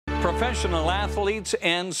Professional athletes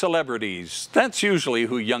and celebrities. That's usually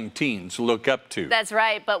who young teens look up to. That's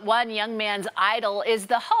right, but one young man's idol is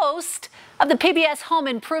the host of the PBS home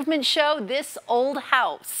improvement show, This Old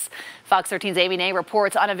House. Fox 13's Amy Nay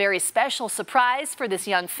reports on a very special surprise for this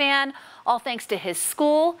young fan, all thanks to his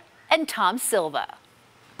school and Tom Silva.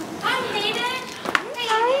 Hi, Hayden.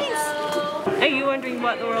 Hi. Are you wondering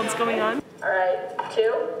what in the world's going on? All right, 2.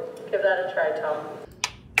 Give that a try, Tom.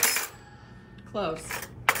 Close.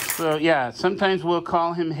 So yeah, sometimes we'll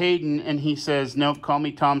call him Hayden and he says, nope, call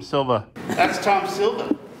me Tom Silva. That's Tom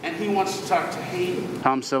Silva, and he wants to talk to Hayden.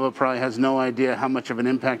 Tom Silva probably has no idea how much of an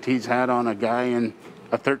impact he's had on a guy in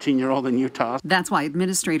a 13-year-old in Utah. That's why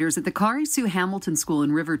administrators at the Kari Sue Hamilton School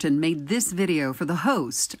in Riverton made this video for the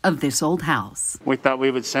host of This Old House. We thought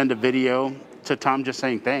we would send a video to Tom just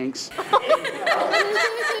saying thanks.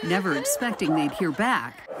 Never expecting they'd hear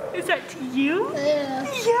back. Is that to you? Yeah.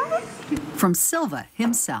 From Silva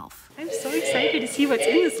himself. I'm so excited to see what's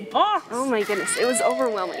in this box. Oh my goodness, it was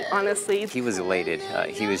overwhelming, honestly. He was elated.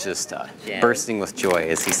 He was just bursting with joy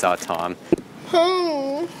as he saw Tom.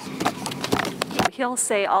 He'll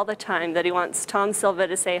say all the time that he wants Tom Silva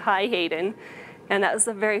to say, hi, Hayden. And that was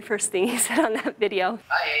the very first thing he said on that video.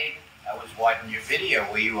 Hi, Hayden. I was watching your video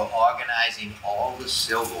where you were organizing all the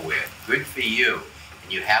silverware. Good for you.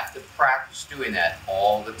 And you have to practice doing that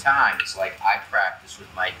all the time. It's like I practice with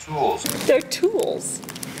my tools. They're tools.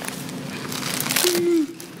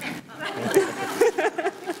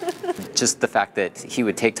 Just the fact that he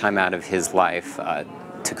would take time out of his life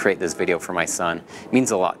to create this video for my son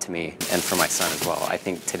means a lot to me and for my son as well. I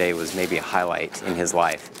think today was maybe a highlight in his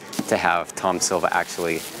life to have Tom Silva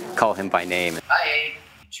actually call him by name. Hi, Hayden.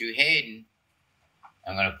 To Hayden,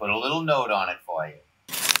 I'm going to put a little note on it for you.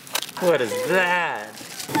 What is that?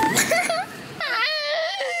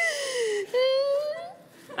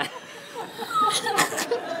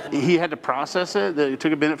 He had to process it. It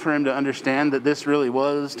took a minute for him to understand that this really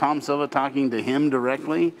was Tom Silva talking to him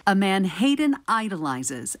directly. A man Hayden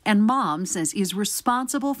idolizes and mom says is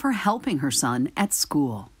responsible for helping her son at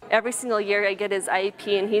school. Every single year I get his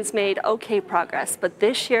IEP and he's made okay progress, but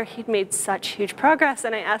this year he'd made such huge progress,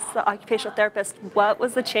 and I asked the occupational therapist what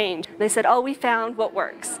was the change. They said, oh, we found what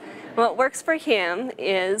works. And what works for him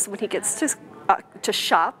is when he gets to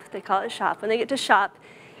shop, they call it shop, when they get to shop,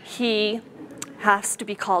 he has to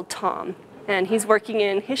be called Tom. And he's working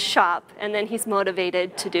in his shop, and then he's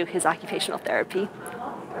motivated to do his occupational therapy.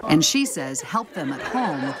 And she says help them at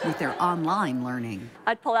home with their online learning.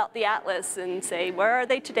 I'd pull out the atlas and say, where are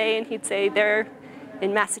they today? And he'd say, they're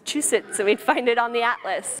in Massachusetts, and we'd find it on the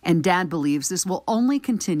atlas. And Dad believes this will only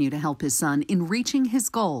continue to help his son in reaching his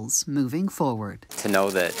goals moving forward. To know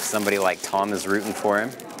that somebody like Tom is rooting for him,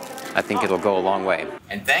 I think it'll go a long way.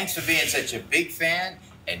 And thanks for being such a big fan,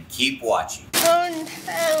 and keep watching.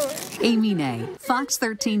 Amy Nay, Fox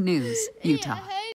 13 News, Utah.